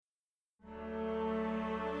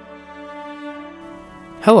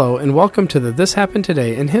Hello and welcome to the This Happened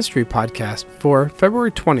Today in History podcast for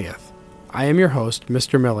February 20th. I am your host,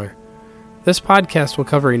 Mr. Miller. This podcast will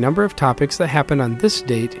cover a number of topics that happened on this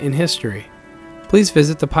date in history. Please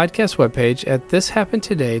visit the podcast webpage at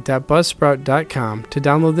thishappenedtoday.buzzsprout.com to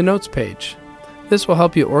download the notes page. This will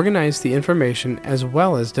help you organize the information as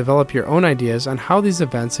well as develop your own ideas on how these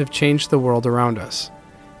events have changed the world around us.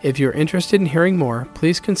 If you're interested in hearing more,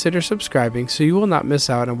 please consider subscribing so you will not miss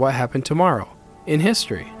out on what happened tomorrow in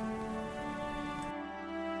history.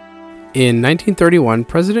 In 1931,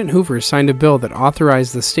 President Hoover signed a bill that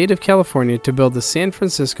authorized the state of California to build the San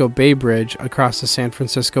Francisco Bay Bridge across the San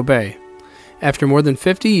Francisco Bay. After more than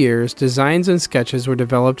 50 years, designs and sketches were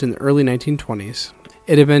developed in the early 1920s.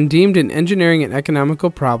 It had been deemed an engineering and economical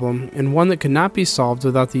problem and one that could not be solved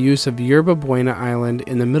without the use of Yerba Buena Island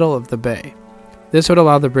in the middle of the bay. This would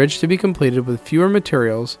allow the bridge to be completed with fewer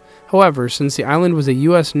materials. However, since the island was a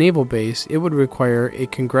U.S. naval base, it would require a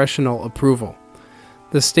congressional approval.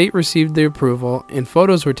 The state received the approval, and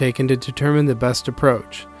photos were taken to determine the best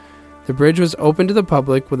approach. The bridge was opened to the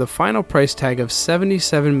public with a final price tag of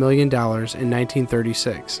 $77 million in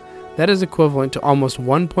 1936. That is equivalent to almost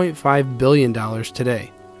 $1.5 billion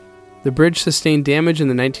today. The bridge sustained damage in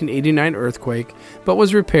the 1989 earthquake, but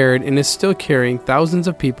was repaired and is still carrying thousands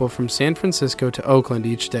of people from San Francisco to Oakland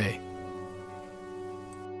each day.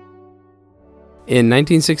 In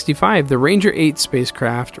 1965, the Ranger 8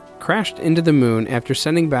 spacecraft crashed into the moon after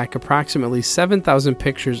sending back approximately 7,000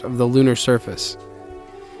 pictures of the lunar surface.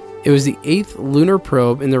 It was the 8th lunar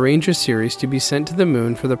probe in the Ranger series to be sent to the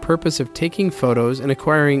moon for the purpose of taking photos and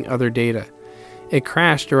acquiring other data. It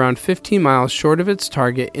crashed around 15 miles short of its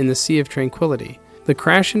target in the Sea of Tranquility. The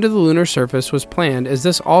crash into the lunar surface was planned as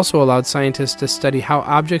this also allowed scientists to study how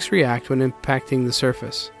objects react when impacting the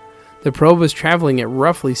surface. The probe was traveling at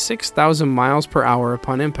roughly 6,000 miles per hour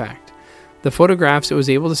upon impact. The photographs it was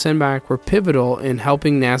able to send back were pivotal in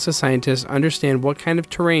helping NASA scientists understand what kind of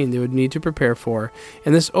terrain they would need to prepare for,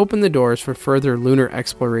 and this opened the doors for further lunar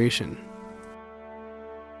exploration.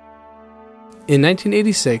 In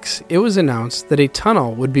 1986, it was announced that a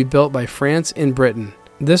tunnel would be built by France and Britain.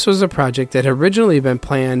 This was a project that had originally been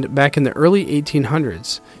planned back in the early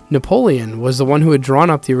 1800s. Napoleon was the one who had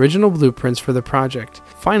drawn up the original blueprints for the project.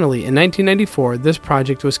 Finally, in 1994, this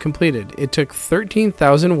project was completed. It took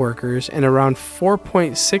 13,000 workers and around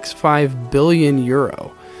 4.65 billion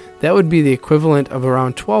euro. That would be the equivalent of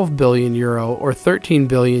around 12 billion euro or 13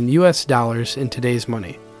 billion US dollars in today's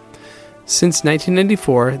money. Since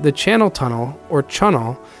 1994, the Channel Tunnel, or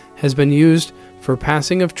Chunnel, has been used for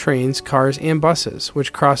passing of trains, cars, and buses,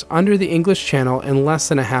 which cross under the English Channel in less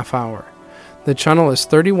than a half hour. The Chunnel is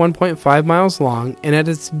 31.5 miles long, and at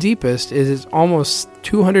its deepest it is almost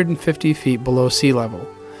 250 feet below sea level.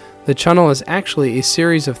 The Chunnel is actually a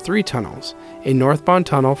series of 3 tunnels: a northbound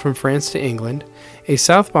tunnel from France to England, a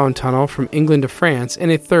southbound tunnel from England to France, and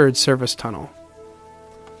a third service tunnel.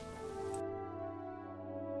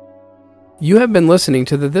 You have been listening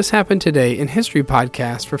to the This Happened Today in History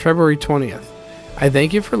podcast for February 20th. I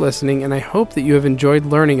thank you for listening, and I hope that you have enjoyed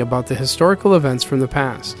learning about the historical events from the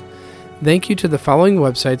past. Thank you to the following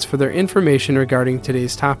websites for their information regarding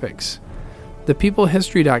today's topics: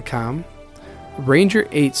 thepeoplehistory.com, Ranger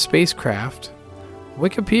 8 spacecraft,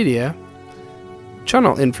 Wikipedia,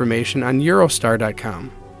 Chunnel information on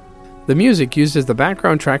Eurostar.com. The music used as the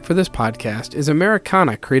background track for this podcast is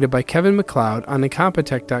Americana, created by Kevin MacLeod on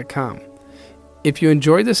Incompetech.com. If you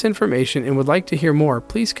enjoyed this information and would like to hear more,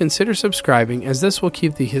 please consider subscribing, as this will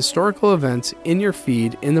keep the historical events in your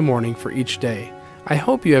feed in the morning for each day. I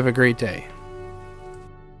hope you have a great day.